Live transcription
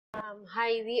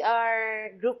Hi, we are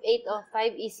Group 8 of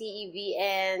 5 ECEB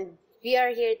and we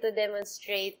are here to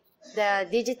demonstrate the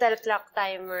digital clock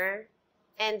timer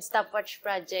and stopwatch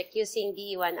project using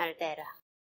DE1 Altera.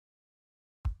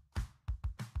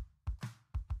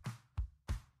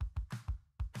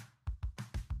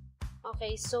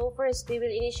 Okay, so first we will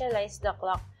initialize the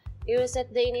clock. We will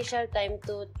set the initial time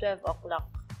to 12 o'clock.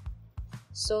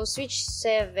 So switch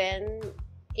 7,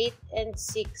 8, and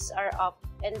 6 are up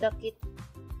and the kit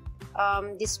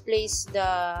displays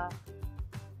the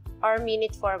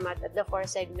hour-minute format at the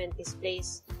 4-segment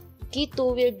displays. Key 2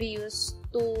 will be used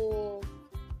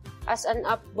as an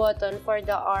up button for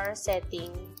the hour setting,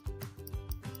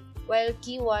 while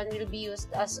key 1 will be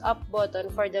used as up button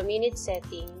for the minute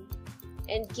setting,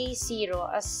 and key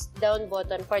 0 as down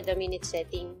button for the minute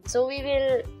setting. So we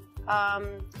will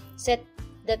set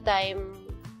the time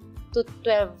to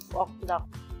 12 o'clock.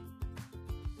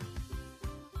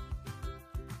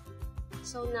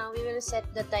 So now we will set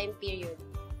the time period.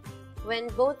 When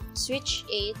both switch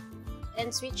 8 and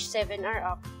switch 7 are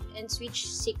up and switch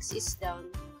 6 is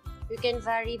down, you can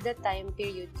vary the time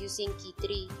period using key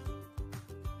 3.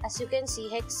 As you can see,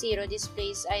 hex 0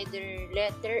 displays either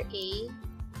letter A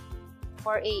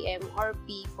for AM or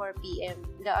P for PM.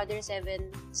 The other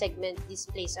 7 segment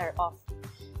displays are off.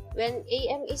 When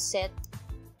AM is set,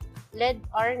 LED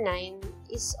R9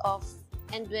 is off,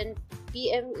 and when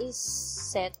PM is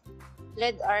set,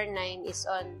 LED R9 is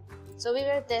on. So we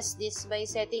will test this by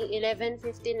setting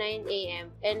 11:59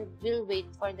 AM and we'll wait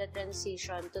for the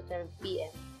transition to 12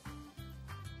 PM.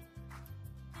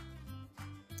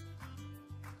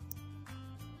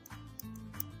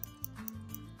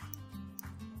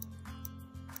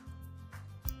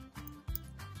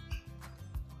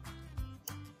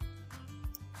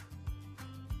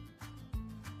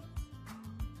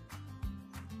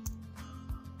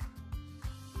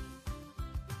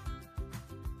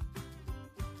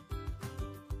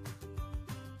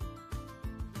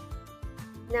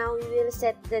 Now we will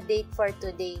set the date for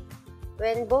today.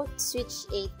 When both switch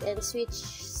 8 and switch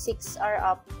 6 are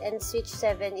up and switch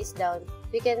 7 is down,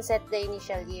 we can set the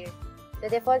initial year. The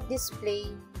default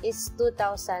display is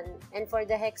 2000, and for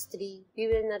the hex 3, we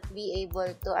will not be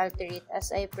able to alter it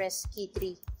as I press key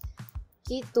 3.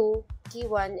 Key 2,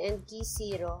 key 1, and key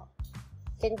 0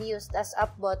 can be used as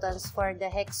up buttons for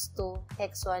the hex 2,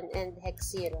 hex 1, and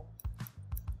hex 0.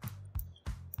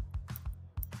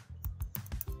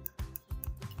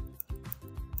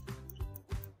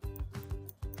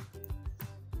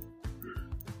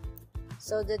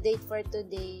 So the date for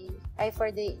today,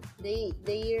 for the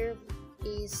year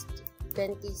is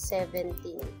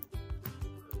 2017.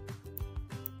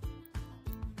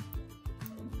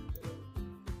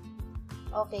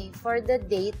 Okay, for the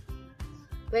date,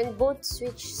 when both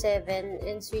switch 7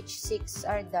 and switch 6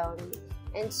 are down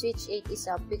and switch 8 is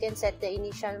up, we can set the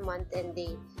initial month and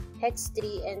day. Hex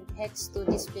 3 and hex 2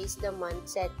 displays the month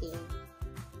setting,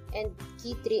 and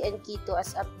key 3 and key 2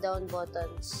 as up-down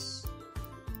buttons.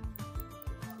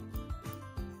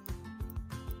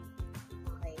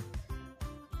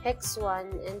 Hex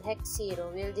 1 and hex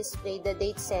 0 will display the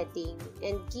date setting,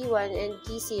 and key 1 and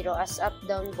key 0 as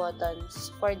up-down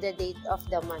buttons for the date of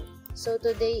the month. So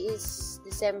today is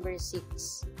December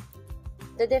 6.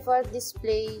 The default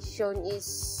display shown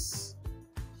is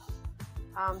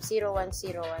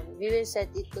 0101. We will set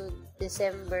it to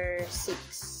December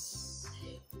 6.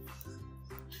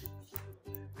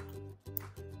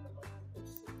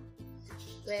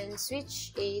 When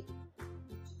switch 8,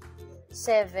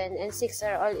 7, and 6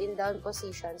 are all in down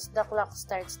positions, the clock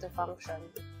starts to function.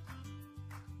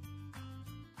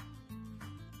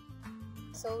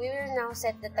 So we will now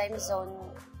set the time zone.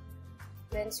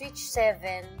 When switch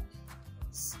 7,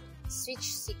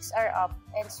 switch 6 are up,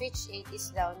 and switch 8 is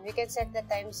down, we can set the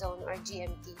time zone or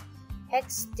GMT.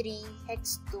 Hex 3,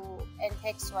 hex 2, and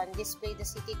hex 1 display the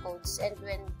city codes, and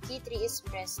when key 3 is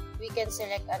pressed, we can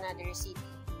select another city.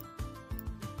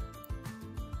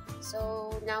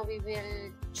 So now we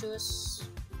will choose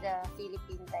the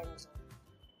Philippine time zone.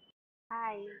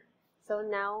 Hi! So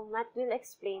now Matt will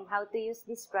explain how to use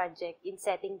this project in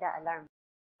setting the alarm.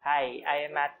 Hi, I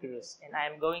am Matt Cruz and I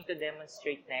am going to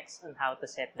demonstrate next on how to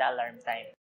set the alarm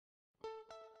time.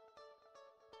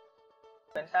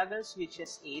 When toggle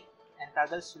switches 8 and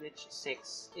toggle switch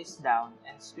 6 is down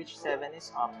and switch 7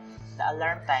 is up, the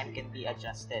alarm time can be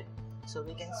adjusted. So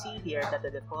we can see here that the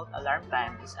default alarm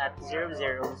time is at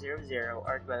 0000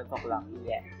 or 12 o'clock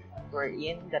PM,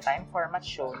 wherein the time format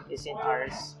shown is in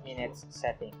hours, minutes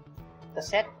setting. To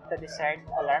set the desired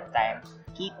alarm time,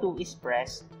 key 2 is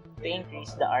pressed to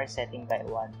increase the hour setting by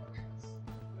 1.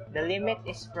 The limit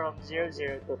is from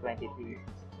 00 to 23.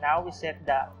 Now we set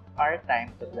the our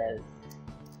time to 12.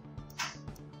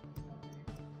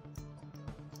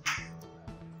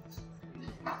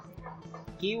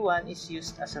 Key 1 is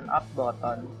used as an up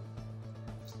button,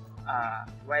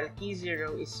 while key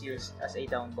 0 is used as a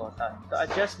down button. To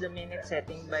adjust the minute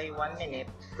setting by 1 minute,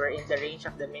 wherein the range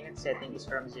of the minute setting is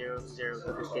from 00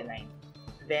 to 59.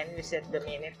 Then we set the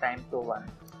minute time to 1.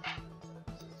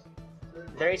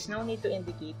 There is no need to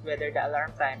indicate whether the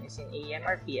alarm time is in AM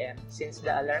or PM since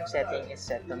the alarm setting is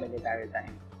set to military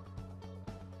time.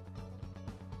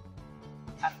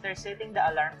 After setting the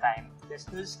alarm time, the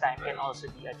snooze time can also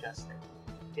be adjusted.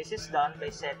 This is done by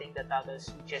setting the toggle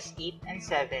switches 8 and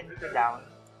 7 to down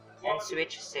and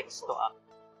switch 6 to up.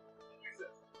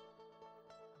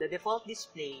 The default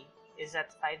display is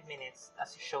at 5 minutes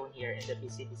as shown here in the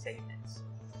PCB segments.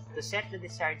 To set the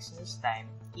desired snooze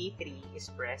time, key 3 is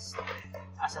pressed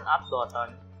as an up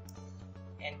button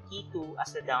and key 2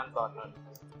 as the down button.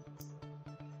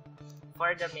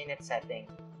 For the minute setting,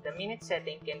 the minute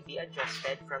setting can be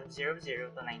adjusted from 00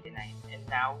 to 99, and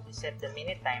now we set the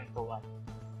minute time to 1.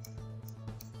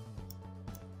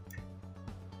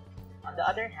 On the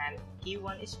other hand, key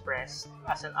 1 is pressed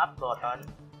as an up button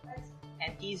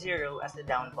and key 0 as the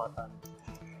down button.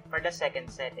 For the second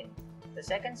setting, the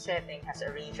second setting has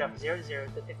a range of 00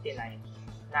 to 59.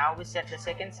 Now we set the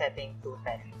second setting to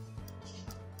 10.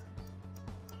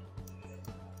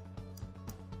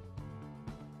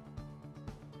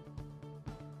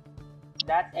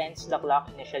 That ends the clock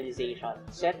initialization.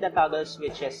 Set the toggle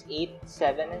switches 8,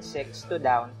 7, and 6 to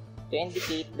down to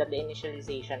indicate that the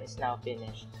initialization is now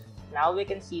finished. Now we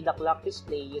can see the clock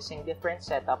display using different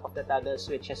setup of the toggle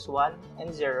switches 1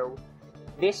 and 0.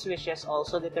 These switches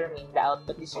also determine the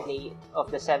output display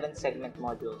of the 7 segment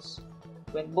modules.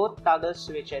 When both toggle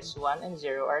switches 1 and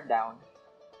 0 are down,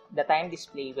 the time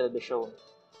display will be shown.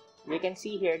 We can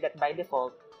see here that by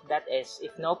default, that is,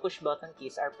 if no push button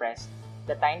keys are pressed,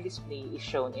 the time display is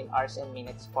shown in hours and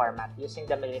minutes format using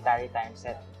the military time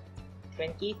set.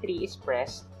 When key 3 is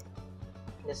pressed,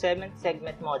 the 7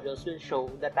 segment modules will show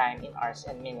the time in hours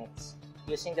and minutes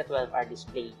using the 12-hour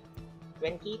display.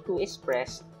 When key 2 is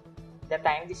pressed, the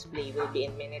time display will be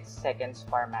in minutes seconds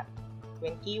format.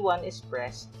 When key 1 is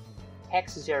pressed,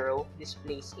 hex 0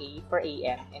 displays A for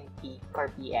AM and P for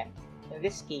PM. In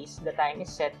this case, the time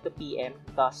is set to PM,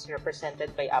 thus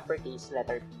represented by uppercase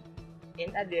letter P.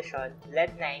 In addition,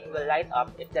 LED 9 will light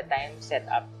up if the time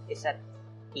setup is at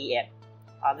PM.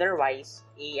 Otherwise,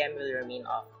 AM will remain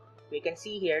off. We can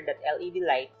see here that LED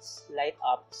lights light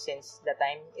up since the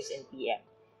time is in PM.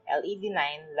 LED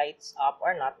 9 lights up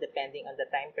or not depending on the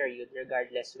time period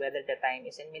regardless whether the time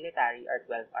is in military or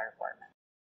 12-hour format.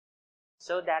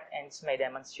 So that ends my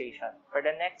demonstration. For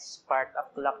the next part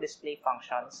of clock display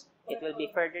functions, it will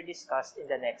be further discussed in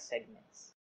the next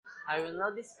segments. I will now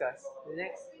discuss the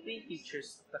next 3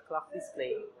 features of the clock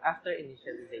display after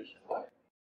initialization.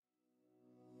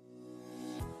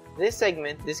 This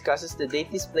segment discusses the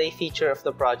date display feature of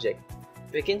the project.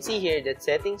 We can see here that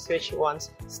setting switch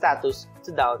 1's status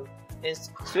to down and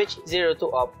switch 0 to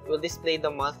up will display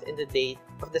the month and the day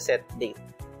of the set date.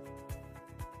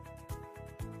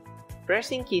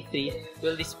 Pressing key 3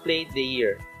 will display the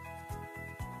year.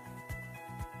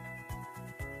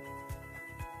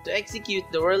 To execute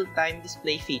the world time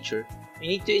display feature, we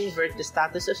need to invert the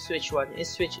status of switch 1 and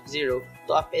switch 0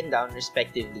 to up and down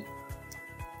respectively.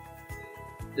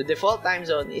 The default time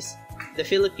zone is the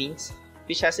Philippines,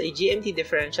 which has a GMT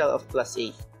differential of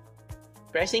 +8.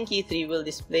 Pressing key 3 will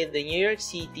display the New York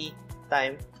City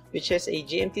time, which has a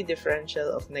GMT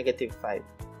differential of -5.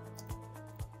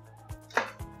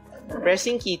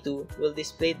 Pressing key 2 will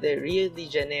display the Rio de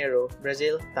Janeiro,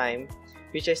 Brazil time,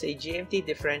 which has a GMT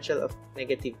differential of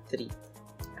 -3.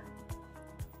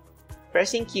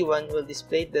 Pressing key 1 will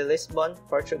display the Lisbon,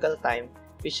 Portugal time,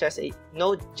 which has a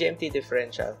no GMT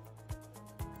differential.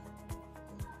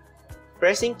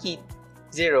 Pressing key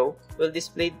 0 will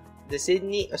display the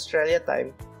Sydney, Australia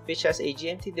time, which has a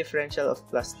GMT differential of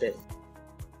 +10.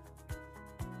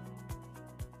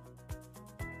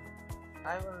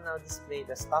 I will now display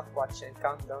the stopwatch and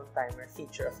countdown timer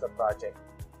feature of the project.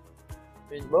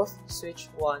 When both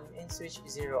switch 1 and switch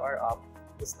 0 are up,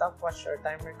 the stopwatch or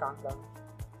timer countdown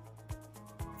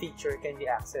feature can be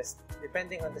accessed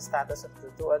depending on the status of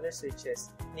the 2 other switches,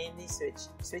 namely switch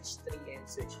 3 and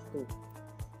switch 2.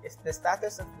 If the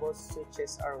status of both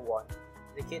switches are 1,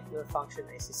 the kit will function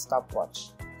as a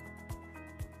stopwatch.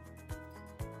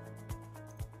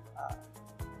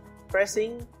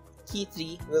 Pressing key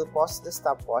 3 will pause the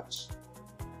stopwatch,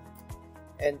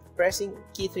 and pressing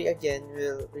key 3 again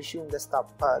will resume the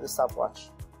stopwatch.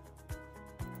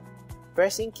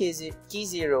 Pressing key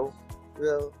 0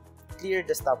 will clear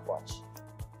the stopwatch.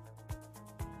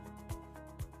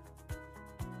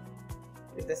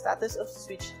 If the status of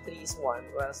switch 3 is 1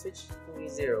 while switch 2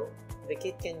 is 0, the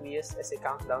kit can be used as a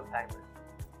countdown timer.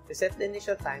 To set the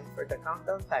initial time for the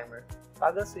countdown timer,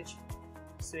 toggle switch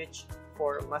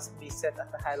 4 must be set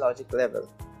at a high logic level.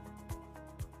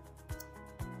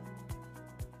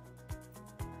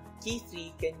 Key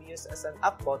 3 can be used as an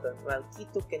up button while key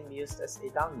 2 can be used as a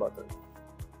down button.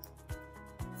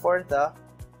 For the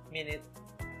minute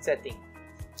setting,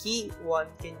 key 1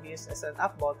 can be used as an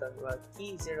up button while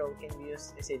key 0 can be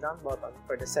used as a down button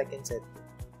for the second setting.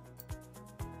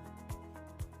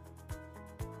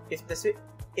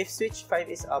 If switch 5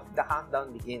 is up, the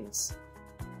countdown begins.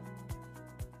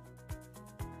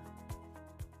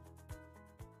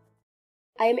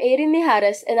 I'm Erin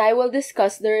Mijares and I will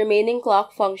discuss the remaining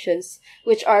clock functions,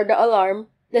 which are the alarm,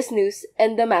 the snooze,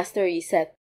 and the master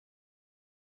reset.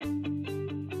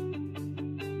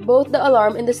 Both the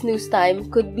alarm and the snooze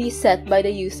time could be set by the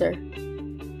user.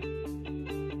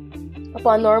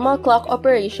 Upon normal clock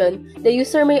operation, the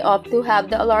user may opt to have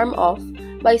the alarm off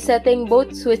by setting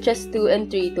both switches 2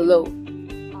 and 3 to low.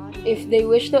 If they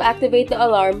wish to activate the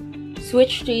alarm,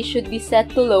 switch 3 should be set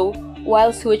to low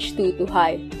while switch 2 to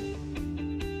high.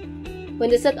 When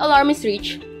the set alarm is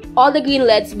reached, all the green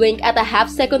LEDs blink at a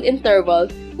half-second interval,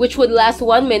 which would last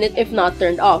 1 minute if not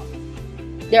turned off.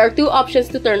 There are two options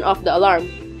to turn off the alarm.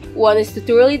 One is to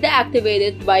thoroughly deactivate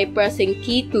it by pressing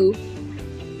key 2,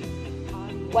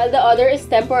 while the other is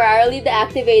temporarily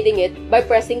deactivating it by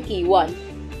pressing key 1.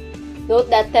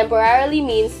 Note that temporarily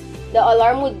means the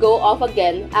alarm would go off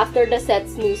again after the set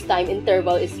snooze time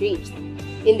interval is reached.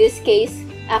 In this case,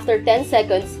 after 10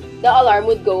 seconds, the alarm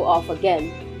would go off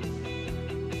again.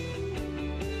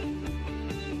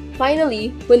 Finally,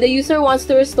 when the user wants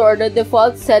to restore the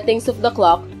default settings of the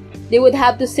clock, they would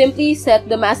have to simply set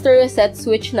the master reset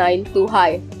switch 9 to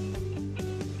high.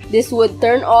 This would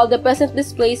turn all the present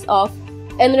displays off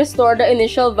and restore the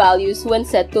initial values when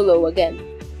set to low again.